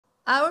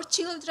Our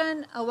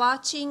children are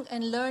watching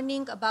and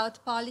learning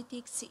about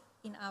politics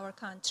in our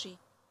country.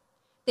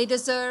 They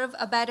deserve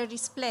a better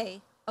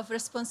display of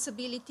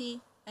responsibility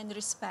and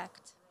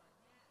respect.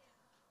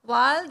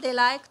 While they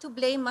like to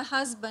blame my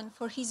husband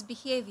for his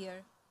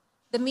behavior,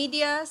 the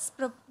media's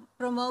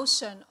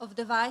promotion of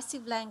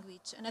divisive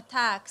language and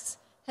attacks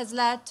has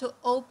led to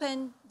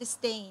open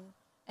disdain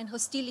and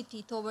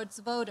hostility towards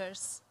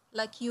voters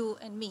like you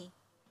and me.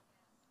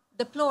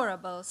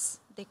 Deplorables,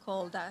 they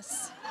called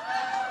us.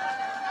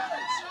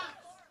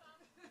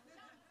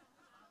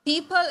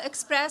 People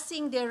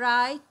expressing their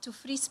right to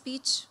free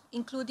speech,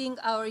 including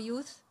our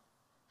youth,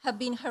 have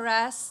been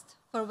harassed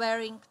for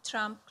wearing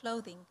Trump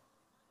clothing.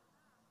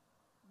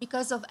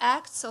 Because of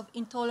acts of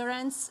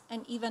intolerance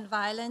and even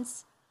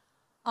violence,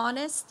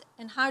 honest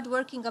and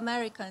hardworking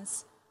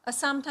Americans are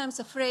sometimes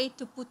afraid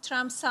to put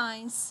Trump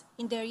signs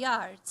in their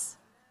yards.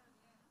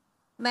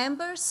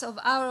 Members of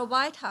our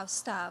White House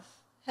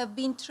staff have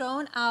been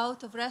thrown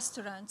out of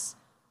restaurants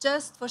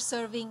just for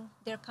serving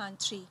their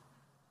country.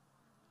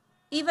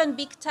 Even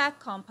big tech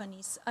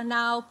companies are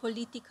now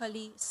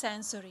politically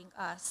censoring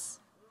us.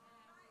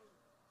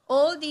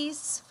 All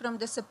this from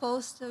the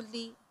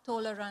supposedly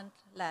tolerant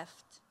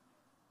left.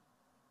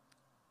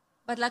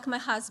 But like my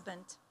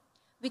husband,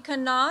 we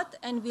cannot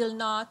and will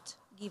not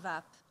give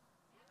up.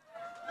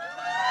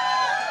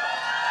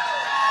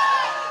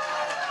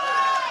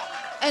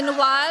 And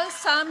while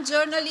some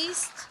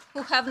journalists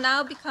who have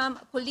now become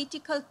a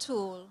political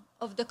tool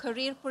of the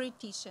career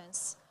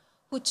politicians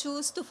who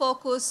choose to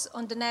focus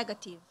on the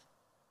negative,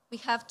 we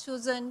have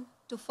chosen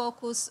to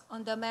focus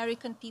on the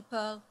American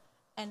people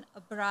and a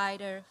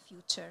brighter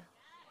future.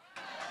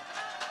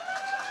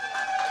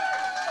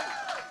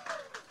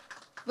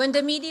 When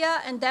the media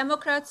and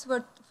Democrats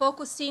were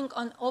focusing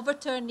on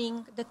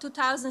overturning the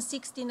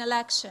 2016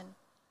 election,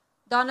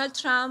 Donald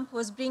Trump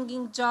was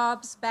bringing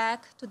jobs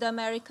back to the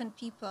American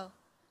people,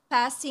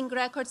 passing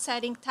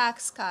record-setting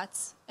tax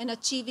cuts, and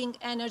achieving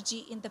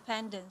energy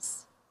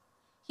independence.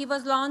 He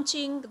was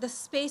launching the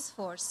Space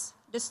Force,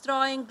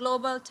 destroying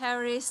global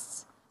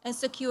terrorists, and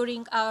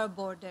securing our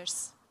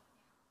borders.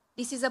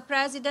 This is a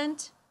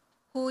president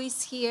who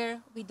is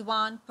here with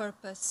one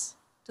purpose: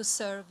 to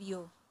serve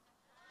you.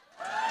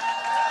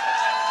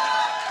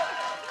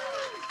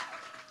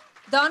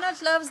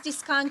 Donald loves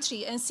this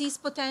country and sees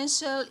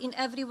potential in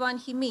everyone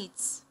he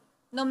meets,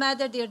 no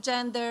matter their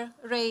gender,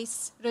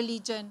 race,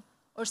 religion,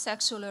 or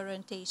sexual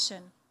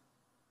orientation.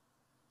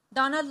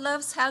 Donald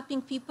loves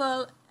helping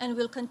people and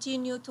will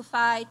continue to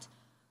fight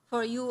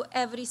for you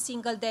every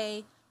single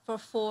day for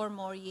 4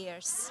 more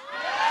years.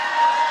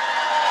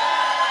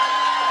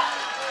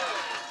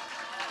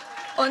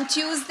 On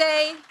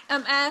Tuesday,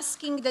 I'm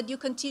asking that you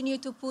continue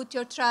to put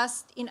your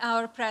trust in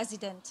our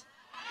president.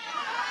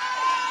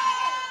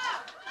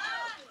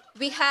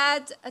 We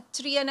had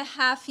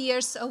 3.5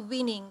 years of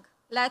winning.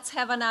 Let's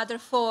have another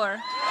 4.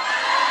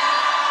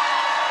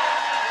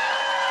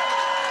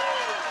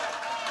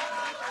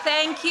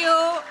 Thank you.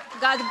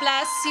 God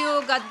bless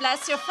you. God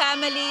bless your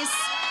families.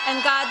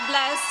 And God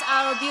bless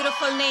our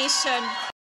beautiful nation.